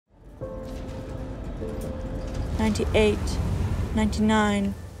98,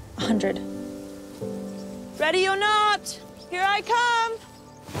 99, 100. Ready or not, here I come!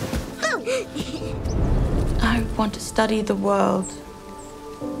 I want to study the world,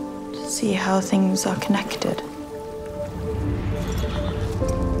 to see how things are connected.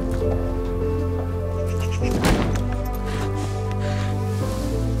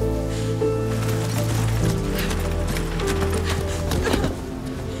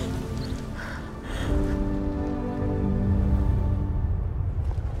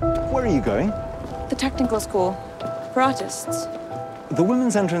 Where are you going? The technical school, for artists. The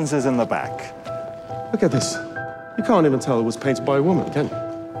women's entrance is in the back. Look at this. You can't even tell it was painted by a woman, can you?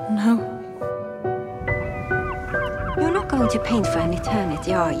 No. You're not going to paint for an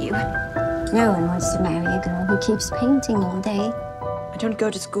eternity, are you? No one wants to marry a girl who keeps painting all day. I don't go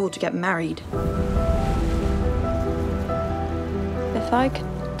to school to get married. If I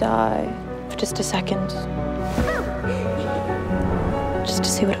could die for just a second, just to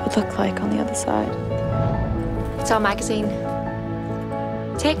see what it would look like on the other side. It's our magazine.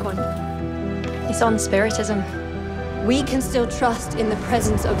 Take one. It's on Spiritism. We can still trust in the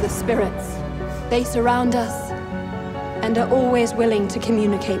presence of the spirits. They surround us and are always willing to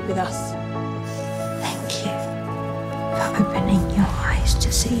communicate with us. Thank you for opening your eyes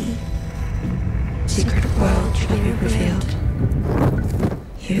to see. Secret world shall be revealed.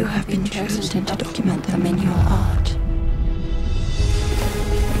 You have been chosen to document them in your art.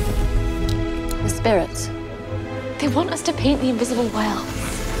 The spirits. They want us to paint the invisible world.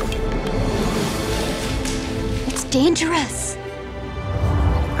 It's dangerous.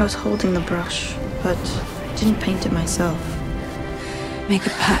 I was holding the brush, but I didn't paint it myself. Make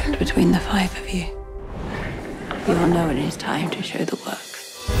a pact between the five of you. You will know when it is time to show the work.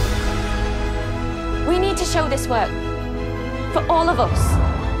 We need to show this work. For all of us.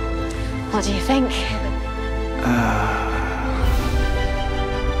 What do you think?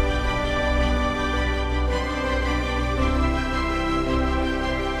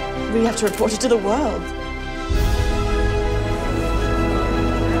 We have to report it to the world.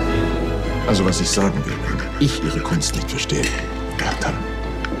 Also was ich sagen will, wenn ich ihre Kunst nicht verstehe, ja,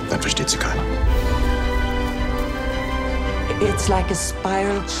 dann versteht sie keiner. It's like a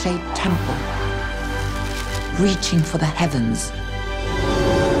spiral-shaped temple, reaching for the heavens.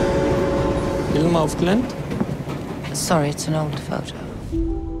 Hilma auf Klint? Sorry, it's an old photo.